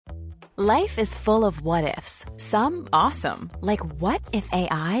Life is full of what-ifs. Some awesome, like what if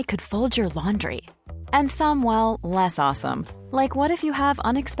AI could fold your laundry? And some, well, less awesome, like what if you have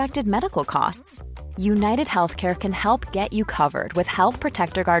unexpected medical costs? United Healthcare can help get you covered with Health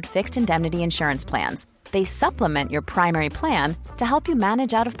Protector Guard fixed indemnity insurance plans. They supplement your primary plan to help you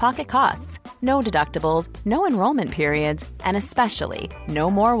manage out-of-pocket costs. No deductibles, no enrollment periods, and especially no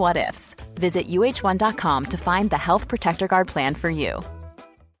more what-ifs. Visit uh1.com to find the Health Protector Guard plan for you.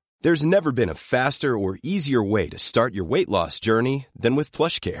 There's never been a faster or easier way to start your weight loss journey than with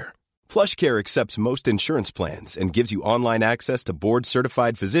PlushCare. PlushCare accepts most insurance plans and gives you online access to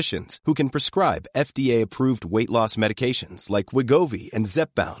board-certified physicians who can prescribe FDA-approved weight loss medications like Wegovy and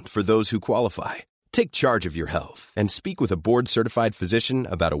Zepbound for those who qualify. Take charge of your health and speak with a board-certified physician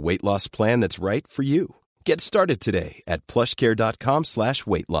about a weight loss plan that's right for you. Get started today at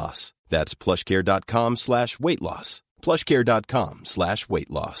plushcare.com/weight loss. That's plushcare.com/weight loss. plushcare.com/weight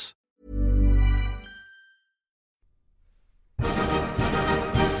loss.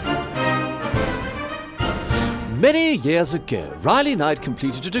 Many years ago, Riley Knight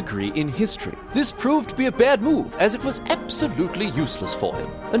completed a degree in history. This proved to be a bad move, as it was absolutely useless for him.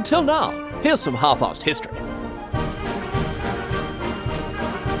 Until now. Here's some half-assed history.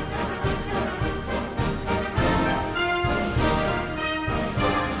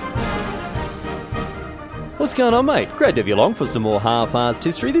 What's going on, mate? Great to have you along for some more half-assed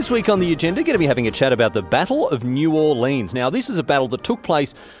history. This week on the agenda, going to be having a chat about the Battle of New Orleans. Now, this is a battle that took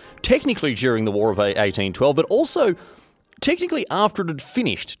place technically during the War of 1812, but also technically after it had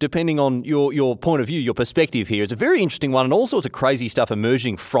finished, depending on your point of view, your perspective here. It's a very interesting one, and all sorts of crazy stuff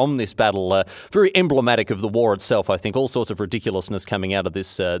emerging from this battle. Very emblematic of the war itself, I think. All sorts of ridiculousness coming out of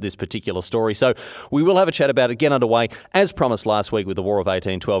this particular story. So we will have a chat about it, get underway, as promised last week with the War of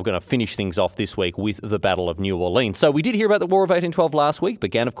 1812. Going to finish things off this week with the Battle of New Orleans. So we did hear about the War of 1812 last week.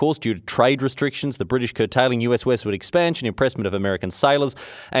 Began, of course, due to trade restrictions, the British curtailing US westward expansion, impressment of American sailors,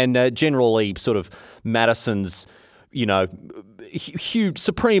 and generally sort of Madison's huge,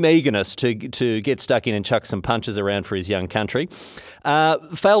 supreme eagerness to get stuck in and chuck some punches around for his young country.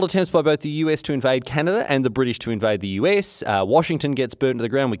 Failed attempts by both the US to invade Canada and the British to invade the US. Washington gets burnt to the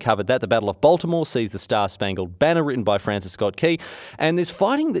ground. We covered that. The Battle of Baltimore sees the Star-Spangled Banner written by Francis Scott Key. And there's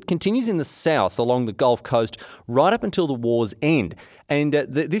fighting that continues in the south along the Gulf Coast right up until the war's end. And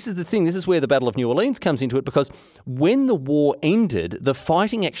this is the thing. This is where the Battle of New Orleans comes into it, because when the war ended, the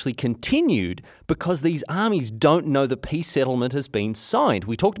fighting actually continued because these armies don't know the peace settlement has been signed.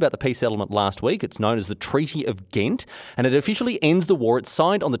 We talked about the peace settlement last week. It's known as the Treaty of Ghent, and it officially ends the war. It's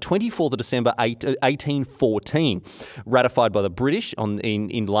signed on the 24th of December 1814, ratified by the British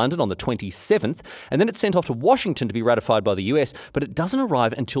in London on the 27th, and then it's sent off to Washington to be ratified by the US, but it doesn't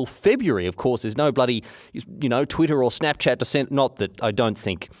arrive until February. Of course, there's no bloody, Twitter or Snapchat to send. Not that I don't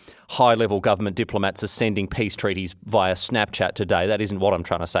think high-level government diplomats are sending peace treaties via Snapchat today. That isn't what I'm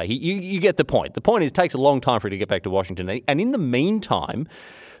trying to say. You get the point. The point is it takes a long time for it to get back to Washington. And in the meantime,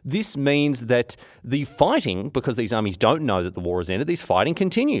 this means that the fighting, because these armies don't know that the war has ended, this fighting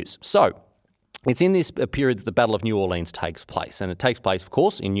continues. So it's in this period that the Battle of New Orleans takes place. And it takes place, of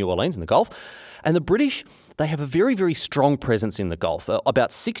course, in New Orleans in the Gulf. And the British, they have a very, very strong presence in the Gulf,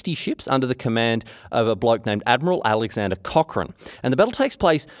 about 60 ships under the command of a bloke named Admiral Alexander Cochrane. And the battle takes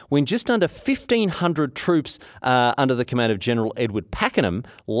place when just under 1,500 troops under the command of General Edward Pakenham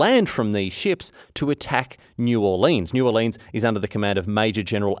land from these ships to attack New Orleans. New Orleans is under the command of Major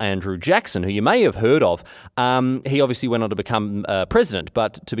General Andrew Jackson, who you may have heard of. He obviously went on to become president,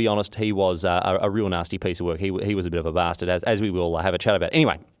 but to be honest, he was a real nasty piece of work. He was a bit of a bastard, as we will have a chat about.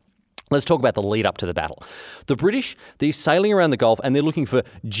 Anyway, let's talk about the lead up to the battle. The British, they're sailing around the Gulf and they're looking for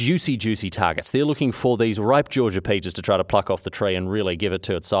juicy, juicy targets. They're looking for these ripe Georgia peaches to try to pluck off the tree and really give it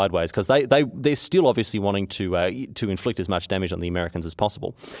to it sideways, because they're still obviously wanting to inflict as much damage on the Americans as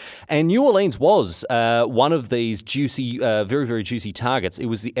possible. And New Orleans was one of these juicy, very, very juicy targets. It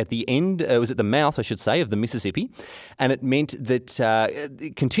was at the mouth, I should say, of the Mississippi, and it meant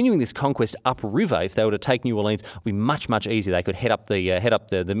that continuing this conquest upriver, if they were to take New Orleans, would be much, much easier. They could head up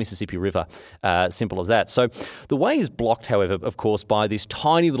the Mississippi River, simple as that. So the way is blocked, however, of course, by this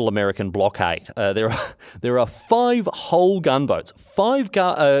tiny little American blockade. There are 5 whole gunboats,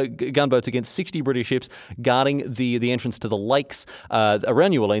 gunboats against 60 British ships guarding the entrance to the lakes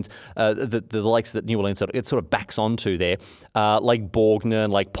around New Orleans, the lakes that New Orleans sort of backs onto there, Lake Borgna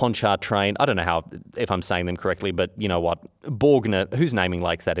and Lake Pontchartrain. I don't know if I'm saying them correctly, but you know what, Borgna. Who's naming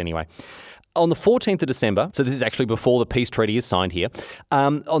lakes that anyway? On the 14th of December, so this is actually before the peace treaty is signed here,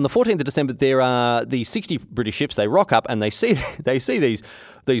 on the 14th of December, there are these 60 British ships. They rock up and they see these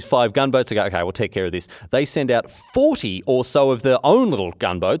these 5 gunboats. They go, okay, we'll take care of this. They send out 40 or so of their own little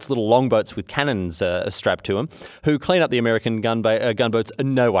gunboats, little longboats with cannons strapped to them, who clean up the American gunboats.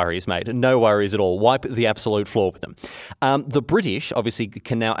 No worries, mate. No worries at all. Wipe the absolute floor with them. The British obviously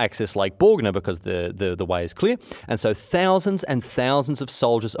can now access Lake Borgna because the way is clear. And so thousands and thousands of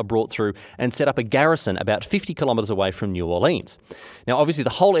soldiers are brought through and set up a garrison about 50 kilometres away from New Orleans. Now, obviously, the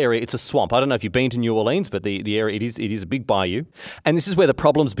whole area, it's a swamp. I don't know if you've been to New Orleans, but the area, it is a big bayou. And this is where the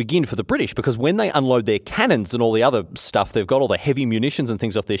problems begin for the British, because when they unload their cannons and all the other stuff, they've got all the heavy munitions and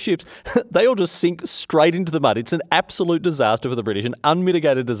things off their ships, they all just sink straight into the mud. It's an absolute disaster for the British, an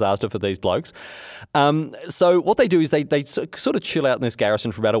unmitigated disaster for these blokes. So what they do is they sort of chill out in this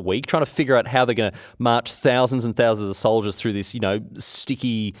garrison for about a week, trying to figure out how they're going to march thousands and thousands of soldiers through this,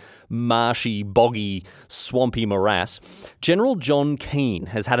 sticky, marshy, boggy, swampy morass. General John Keane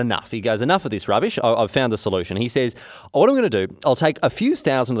has had enough. He goes, enough of this rubbish. I've found the solution. He says, what I'm going to do, I'll take a few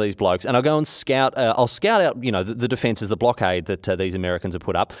thousand of these blokes and I'll go and scout. I'll scout out, the defences, the blockade that these Americans have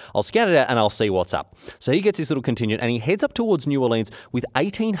put up. I'll scout it out and I'll see what's up. So he gets this little contingent and he heads up towards New Orleans with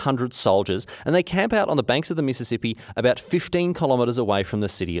 1,800 soldiers, and they camp out on the banks of the Mississippi about 15 kilometres away from the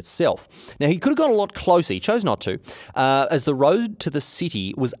city itself. Now, he could have gone a lot closer. He chose not to, as the road to the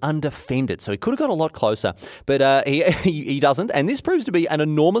city was undefended. So he could have got a lot closer, but he doesn't. And this proves to be an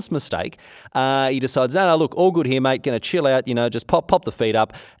enormous mistake. He decides, no, look, all good here, mate. Going to chill out, just pop the feet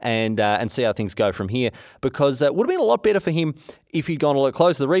up and see how things go from here. Because it would have been a lot better for him if he'd gone a lot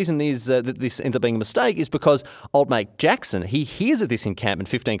closer. The reason is that this ends up being a mistake is because old mate Jackson, he hears of this encampment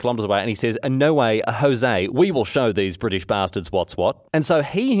 15 kilometres away and he says, no way, Jose, we will show these British bastards what's what. And so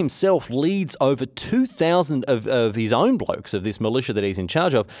he himself leads over 2,000 of his own blokes, of this militia that he's in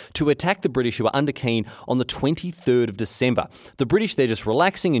charge of, to attack the British who are under Keane on the 23rd of December. The British, they're just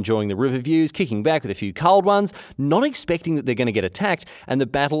relaxing, enjoying the river views, kicking back with a few cold ones, not expecting that they're going to get attacked. And the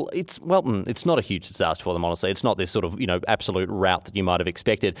battle, it's not a huge disaster for them, honestly. It's not this sort of, absolute rout that you might have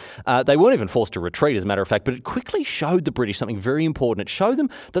expected. They weren't even forced to retreat, as a matter of fact, but it quickly showed the British something very important. It showed them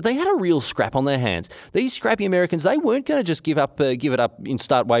that they had a real scrap on their hands. These scrappy Americans, they weren't going to just give it up and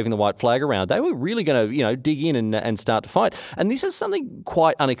start waving the white flag around. They were really going to, dig in and start to fight. And this is something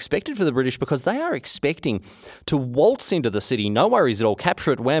quite unexpected for the British, because they are expecting to waltz into the city, no worries at all,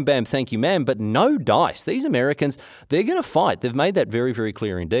 capture it, wham, bam, thank you, ma'am, but no dice. These Americans, they're going to fight. They've made that very, very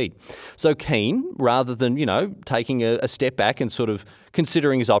clear indeed. So Keane, rather than, taking a step back and sort of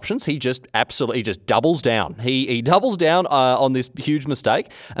considering his options, he just doubles down. He doubles down on this huge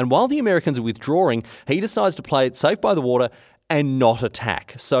mistake. And while the Americans are withdrawing, he decides to play it safe by the water and not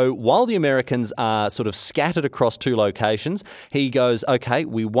attack. So while the Americans are sort of scattered across 2 locations, he goes, okay,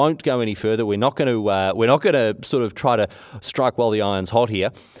 we won't go any further. We're not going to sort of try to strike while the iron's hot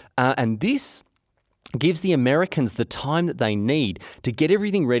here. And this gives the Americans the time that they need to get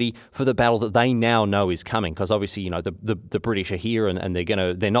everything ready for the battle that they now know is coming. Because obviously, the British are here and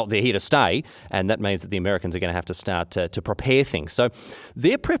they're here to stay, and that means that the Americans are going to have to start to prepare things. So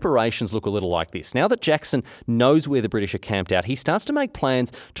their preparations look a little like this. Now that Jackson knows where the British are camped out, he starts to make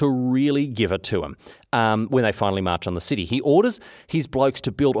plans to really give it to them. When they finally march on the city, he orders his blokes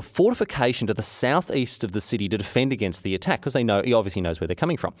to build a fortification to the southeast of the city to defend against the attack, because he obviously knows where they're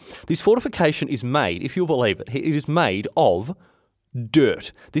coming from. This fortification is made, if you'll believe it, it is made of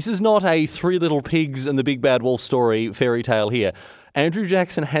dirt. This is not a Three Little Pigs and the Big Bad Wolf story fairy tale here. Andrew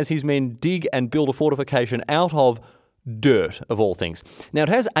Jackson has his men dig and build a fortification out of dirt, of all things. Now, it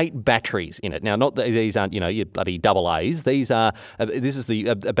has 8 batteries in it. Now, these aren't, your bloody double A's. This is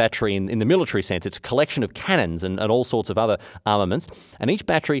a battery in the military sense. It's a collection of cannons and all sorts of other armaments. And each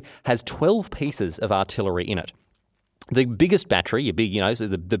battery has 12 pieces of artillery in it. The biggest battery, so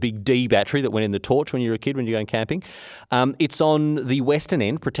the big D battery that went in the torch when you were a kid, when you're going camping, it's on the western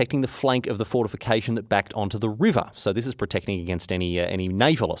end, protecting the flank of the fortification that backed onto the river. So this is protecting against any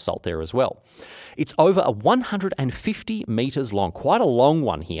naval assault there as well. It's over 150 metres long, quite a long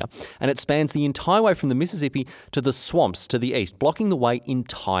one here, and it spans the entire way from the Mississippi to the swamps to the east, blocking the way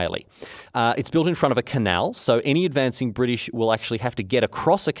entirely. It's built in front of a canal, so any advancing British will actually have to get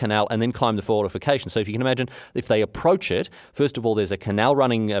across a canal and then climb the fortification. So if you can imagine, if they approach it, first of all, there's a canal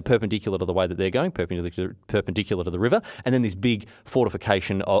running perpendicular to the way that they're going, perpendicular to the river, and then this big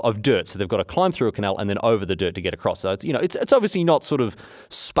fortification of dirt. So they've got to climb through a canal and then over the dirt to get across. So it's obviously not sort of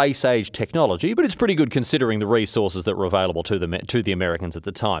space age technology, but it's pretty good considering the resources that were available to the Americans at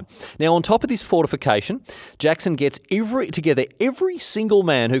the time. Now, on top of this fortification, Jackson gets together every single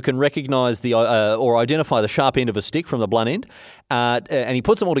man who can recognise or identify the sharp end of a stick from the blunt end, and he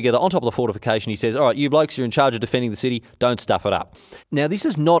puts them all together on top of the fortification. He says, all right, you blokes, you're in charge of defending the city. city, don't stuff it up. Now, this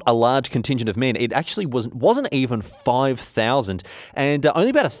is not a large contingent of men. It actually wasn't even 5,000, and only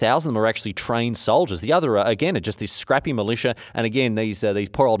about 1,000 of them are actually trained soldiers. The other, again, are just this scrappy militia, and again, these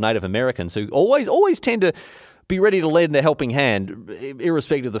poor old Native Americans who always tend to be ready to lend a helping hand,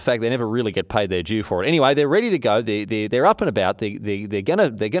 irrespective of the fact they never really get paid their due for it. Anyway, they're ready to go. They're up and about. They're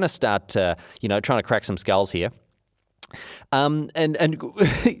gonna start trying to crack some skulls here. And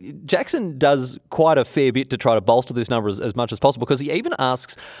Jackson does quite a fair bit to try to bolster this number as much as possible, because he even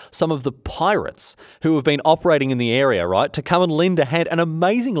asks some of the pirates who have been operating in the area, right, to come and lend a hand. And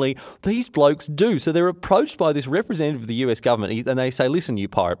amazingly, these blokes do. So they're approached by this representative of the US government, and they say, listen, you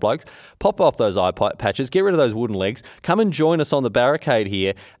pirate blokes, pop off those eye patches, get rid of those wooden legs, come and join us on the barricade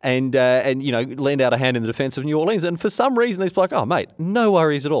here and lend out a hand in the defence of New Orleans. And for some reason, these blokes, oh, mate, no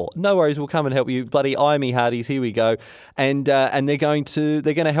worries at all. No worries, we'll come and help you. Bloody eye me hearties, here we go. And they're going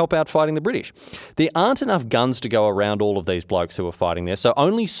to help out fighting the British. There aren't enough guns to go around all of these blokes who are fighting there, so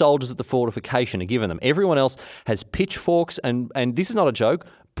only soldiers at the fortification are given them. Everyone else has pitchforks and this is not a joke,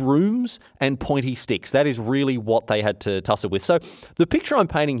 brooms and pointy sticks. That is really what they had to tussle with. So the picture I'm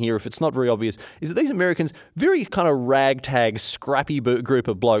painting here, if it's not very obvious, is that these Americans, very kind of ragtag, scrappy group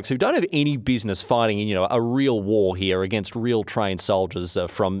of blokes who don't have any business fighting in, a real war here against real trained soldiers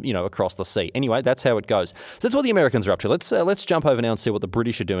from, across the sea. Anyway, that's how it goes. So that's what the Americans are up to. Let's jump over now and see what the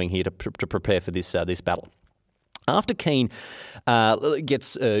British are doing here to prepare for this battle. After Keane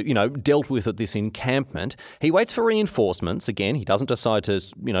gets, dealt with at this encampment, he waits for reinforcements. Again, he doesn't decide to,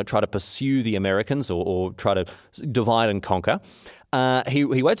 try to pursue the Americans or try to divide and conquer. He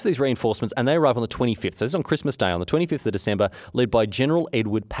waits for these reinforcements, and they arrive on the 25th. So this is on Christmas Day, on the 25th of December, led by General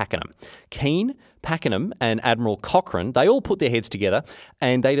Edward Pakenham. Keane, Pakenham, and Admiral Cochrane, they all put their heads together,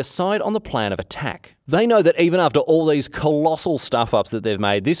 and they decide on the plan of attack. They know that even after all these colossal stuff-ups that they've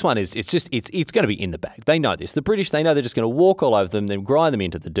made, this one it's going to be in the bag. They know this. The British, they know they're just going to walk all over them, then grind them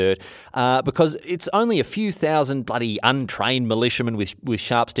into the dirt, because it's only a few thousand bloody untrained militiamen with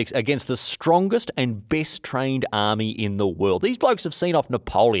sharp sticks against the strongest and best-trained army in the world. These blokes have seen off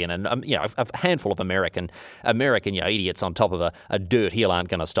Napoleon and a handful of American idiots on top of a dirt hill aren't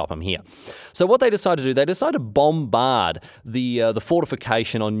going to stop them here. So what they decide to do, they decide to bombard the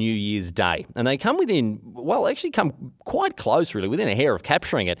fortification on New Year's Day, and they come come quite close, really, within a hair of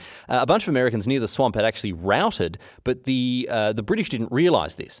capturing it. A bunch of Americans near the swamp had actually routed, but the British didn't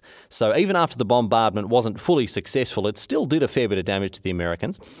realise this. So even after the bombardment wasn't fully successful, it still did a fair bit of damage to the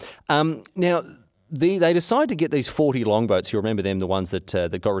Americans. Now, they decide to get these 40 longboats. You remember them, the ones that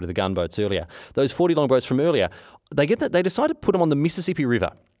got rid of the gunboats earlier. Those 40 longboats from earlier, they decide to put them on the Mississippi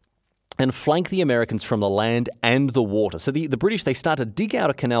River and flank the Americans from the land and the water. So the British, they start to dig out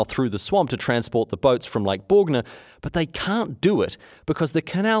a canal through the swamp to transport the boats from Lake Bourgna, but they can't do it because the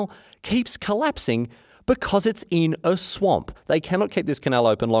canal keeps collapsing because it's in a swamp. They cannot keep this canal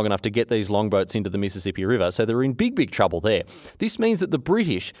open long enough to get these longboats into the Mississippi River, so they're in big trouble there. This means that the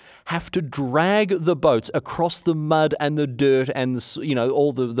British have to drag the boats across the mud and the dirt and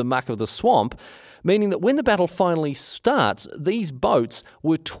all the muck of the swamp, meaning that when the battle finally starts, these boats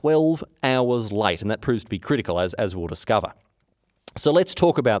were 12 hours late, and that proves to be critical, as we'll discover. So let's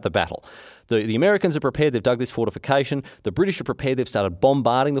talk about the battle. The Americans are prepared. They've dug this fortification. The British are prepared. They've started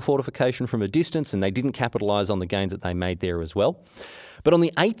bombarding the fortification from a distance, and they didn't capitalise on the gains that they made there as well. But on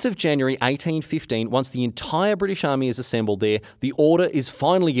the 8th of January 1815, once the entire British army is assembled there, the order is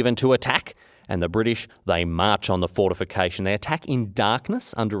finally given to attack. And the British, they march on the fortification. They attack in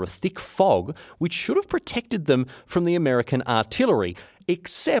darkness under a thick fog, which should have protected them from the American artillery.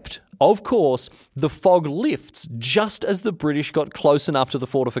 Except, of course, the fog lifts just as the British got close enough to the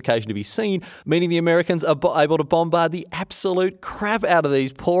fortification to be seen, meaning the Americans are able to bombard the absolute crap out of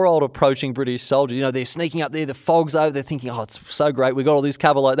these poor old approaching British soldiers. They're sneaking up there, the fog's over, they're thinking, oh, it's so great, we got all this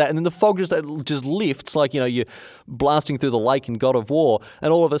cover like that, and then the fog just lifts like, you're blasting through the lake in God of War,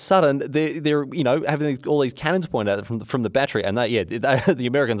 and all of a sudden they're having all these cannons pointed at them from the battery, and the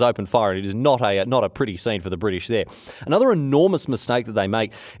Americans open fire, and it is not a pretty scene for the British there. Another enormous mistake that they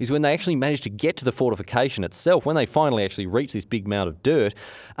make is when they actually manage to get to the fortification itself, when they finally actually reach this big mound of dirt.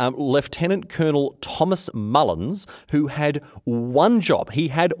 Lieutenant Colonel Thomas Mullins, who had one job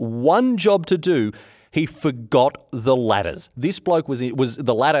to do, he forgot the ladders. This bloke was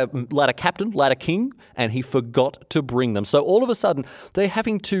the ladder captain, ladder king, and he forgot to bring them. So all of a sudden, they're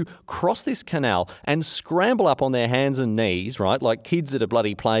having to cross this canal and scramble up on their hands and knees, right, like kids at a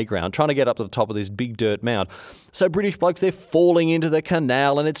bloody playground, trying to get up to the top of this big dirt mound. So British blokes, they're falling into the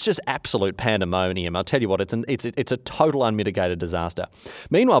canal, and it's just absolute pandemonium. I'll tell you what, it's a total unmitigated disaster.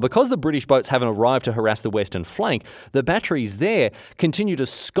 Meanwhile, because the British boats haven't arrived to harass the western flank, the batteries there continue to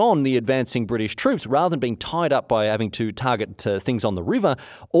scon the advancing British troops rather rather than being tied up by having to target things on the river,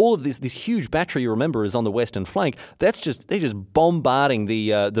 all of this huge battery, you remember, is on the western flank. They're just bombarding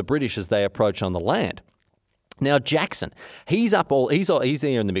the British as they approach on the land. Now, Jackson, he's there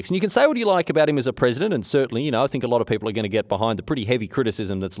in the mix. And you can say what you like about him as a president, and certainly, I think a lot of people are going to get behind the pretty heavy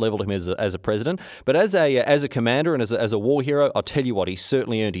criticism that's levelled him as a president. But as a commander and as a war hero, I'll tell you what, he's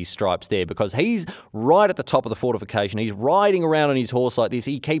certainly earned his stripes there, because he's right at the top of the fortification. He's riding around on his horse like this.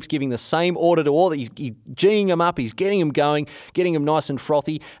 He keeps giving the same order to all. He's geeing them up. He's getting them going, getting them nice and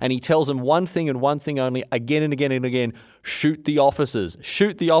frothy. And he tells them one thing and one thing only, again and again and again: shoot the officers.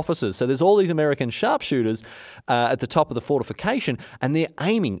 Shoot the officers. So there's all these American sharpshooters at the top of the fortification, and they're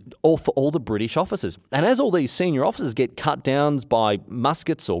aiming for all the British officers. And as all these senior officers get cut down by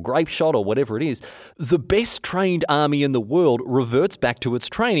muskets or grape shot or whatever it is, the best trained army in the world reverts back to its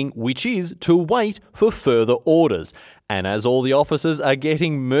training, which is to wait for further orders. And as all the officers are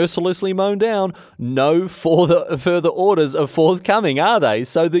getting mercilessly mown down, no further orders are forthcoming, are they?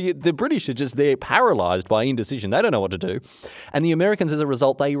 So the British are just there paralysed by indecision. They don't know what to do. And the Americans, as a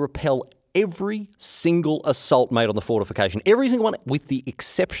result, they repel every single assault made on the fortification. Every single one, with the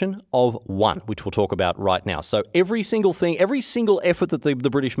exception of one, which we'll talk about right now. So every single thing, every single effort that the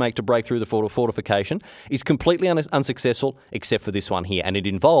British make to break through the fortification is completely unsuccessful, except for this one here. And it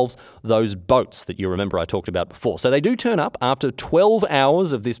involves those boats that you remember I talked about before. So they do turn up after 12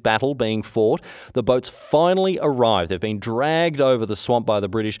 hours of this battle being fought. The boats finally arrive. They've been dragged over the swamp by the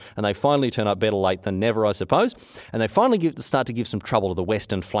British, and they finally turn up, better late than never, I suppose. And they finally start to give some trouble to the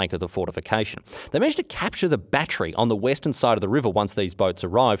western flank of the fortification. They managed to capture the battery on the western side of the river once these boats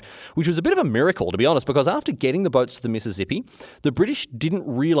arrived, which was a bit of a miracle, to be honest, because after getting the boats to the Mississippi, the British didn't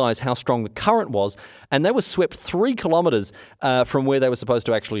realise how strong the current was, and they were swept 3 kilometres from where they were supposed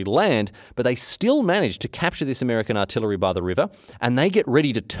to actually land, but they still managed to capture this American artillery by the river, and they get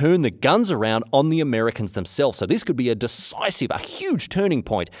ready to turn the guns around on the Americans themselves. So this could be a huge turning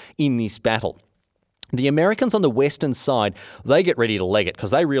point in this battle. The Americans on the western side, they get ready to leg it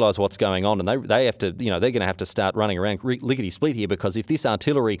because they realise what's going on, and they have to, they're going to have to start running around lickety-split here, because if this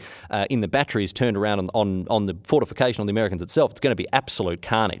artillery in the battery is turned around on the fortification, on the Americans itself, it's going to be absolute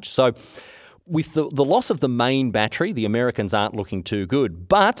carnage. So with the loss of the main battery, the Americans aren't looking too good.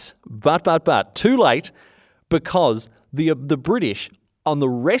 But too late, because the British, on the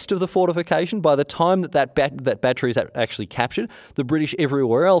rest of the fortification, by the time that battery is actually captured, the British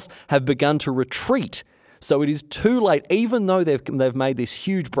everywhere else have begun to retreat. So it is too late, even though they've made this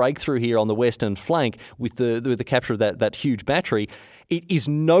huge breakthrough here on the western flank with the capture of that huge battery. It is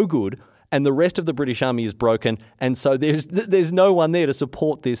no good, and the rest of the British army is broken, and so there's no one there to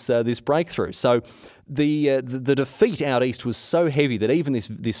support this breakthrough. So the defeat out east was so heavy that even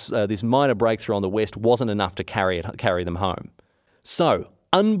this minor breakthrough on the west wasn't enough to carry them home. So,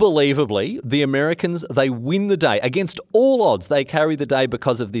 unbelievably, the Americans, they win the day. Against all odds, they carry the day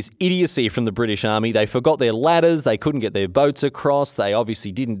because of this idiocy from the British Army. They forgot their ladders. They couldn't get their boats across. They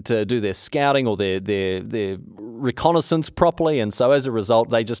obviously didn't do their scouting or their reconnaissance properly. And so as a result,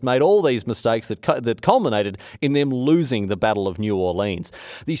 they just made all these mistakes that culminated in them losing the Battle of New Orleans.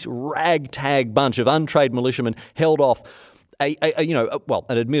 This ragtag bunch of untrained militiamen held off an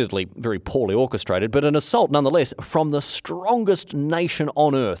admittedly very poorly orchestrated, but an assault nonetheless from the strongest nation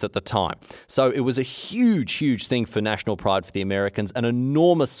on earth at the time. So it was a huge, huge thing for national pride for the Americans, an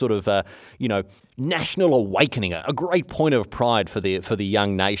enormous sort of, national awakening, a great point of pride for the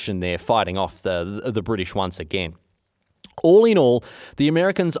young nation there, fighting off the British once again. All in all, the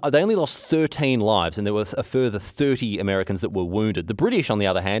Americans, they only lost 13 lives, and there were a further 30 Americans that were wounded. The British, on the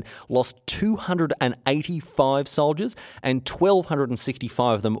other hand, lost 285 soldiers, and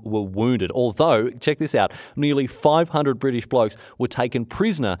 1,265 of them were wounded. Although, check this out, nearly 500 British blokes were taken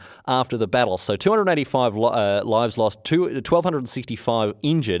prisoner after the battle. So 285 lives lost, 1,265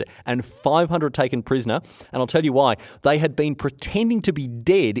 injured, and 500 taken prisoner. And I'll tell you why. They had been pretending to be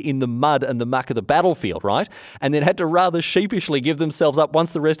dead in the mud and the muck of the battlefield, right? And then had to rather sheepishly give themselves up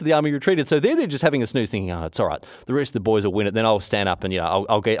once the rest of the army retreated. So they're just having a snooze, thinking, "Oh, it's all right. The rest of the boys will win it. Then I'll stand up and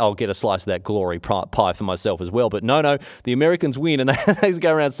I'll get a slice of that glory pie for myself as well." But no, the Americans win, and they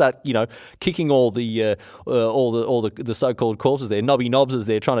go around and start kicking all the so-called corpses there, knobby knobs as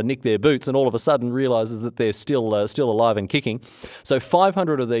they're trying to nick their boots, and all of a sudden realizes that they're still alive and kicking. So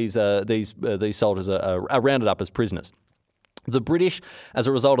 500 of these soldiers are rounded up as prisoners. The British, as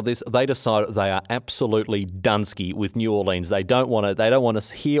a result of this, they decide they are absolutely Dunsky with New Orleans. They don't want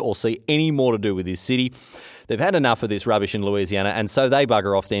to hear or see any more to do with this city. They've had enough of this rubbish in Louisiana, and so they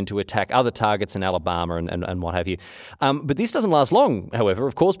bugger off then to attack other targets in Alabama and what have you. But this doesn't last long, however,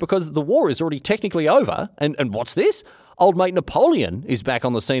 of course, because the war is already technically over. And what's this? Old mate Napoleon is back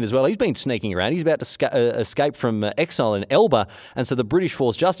on the scene as well. He's been sneaking around. He's about to escape from exile in Elba, and so the British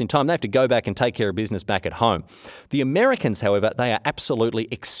force, just in time, they have to go back and take care of business back at home. The Americans, however, they are absolutely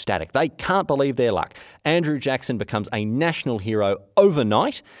ecstatic. They can't believe their luck. Andrew Jackson becomes a national hero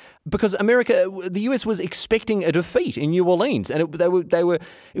overnight because the US was expecting a defeat in New Orleans, and it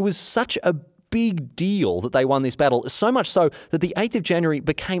was such a big deal that they won this battle, so much so that the 8th of January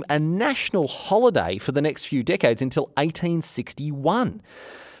became a national holiday for the next few decades until 1861.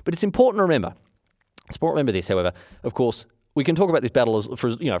 But it's important to remember this, however, of course, we can talk about this battle for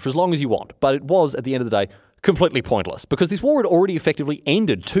as long as you want, but it was, at the end of the day, completely pointless because this war had already effectively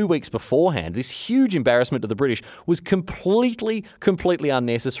ended 2 weeks beforehand. This huge embarrassment to the British was completely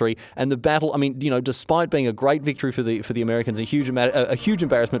unnecessary, and the battle, despite being a great victory for the Americans, a huge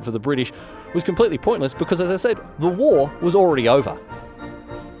embarrassment for the British, was completely pointless because, as I said, the war was already over.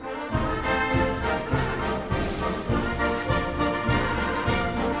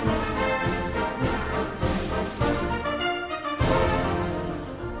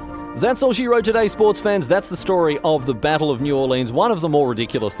 That's all she wrote today, sports fans. That's the story of the Battle of New Orleans, one of the more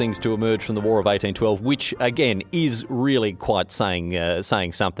ridiculous things to emerge from the War of 1812, which, again, is really quite saying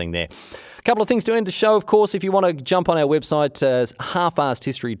something there. A couple of things to end the show, of course. If you want to jump on our website,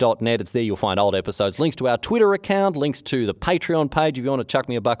 halfaskhistory.net, it's there you'll find old episodes, links to our Twitter account, links to the Patreon page if you want to chuck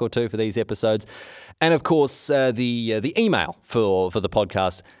me a buck or two for these episodes, and, of course, the email for the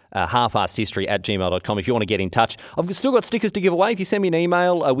podcast, halfassedhistory@gmail.com if you want to get in touch. I've still got stickers to give away. If you send me an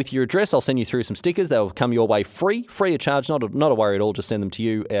email with your address, I'll send you through some stickers. They'll come your way free of charge, not a worry at all. Just send them to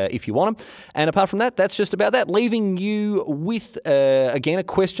you if you want them. And apart from that, that's just about that. Leaving you with, again, a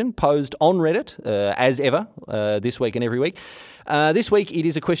question posed on Reddit, as ever, this week and every week. This week, it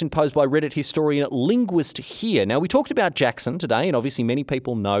is a question posed by Reddit historian Linguist Here. Now, we talked about Jackson today, and obviously many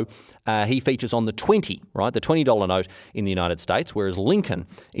people know he features on the 20, right? The $20 note in the United States, whereas Lincoln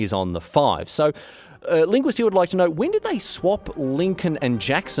is on the 5. So, Linguist Here would like to know, when did they swap Lincoln and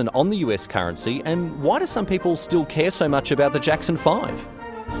Jackson on the US currency, and why do some people still care so much about the Jackson 5?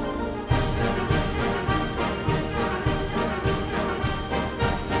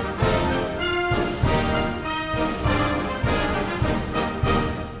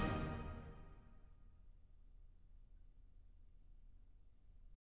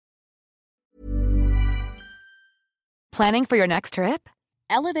 Planning for your next trip?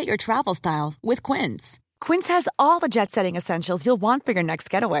 Elevate your travel style with Quince. Quince has all the jet-setting essentials you'll want for your next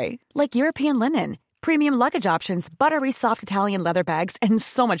getaway, like European linen, premium luggage options, buttery soft Italian leather bags, and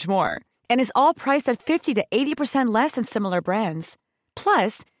so much more. And is all priced at 50 to 80% less than similar brands.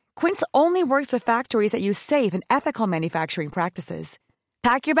 Plus, Quince only works with factories that use safe and ethical manufacturing practices.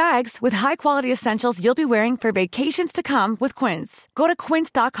 Pack your bags with high-quality essentials you'll be wearing for vacations to come with Quince. Go to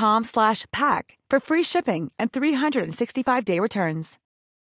quince.com/pack for free shipping and 365-day returns.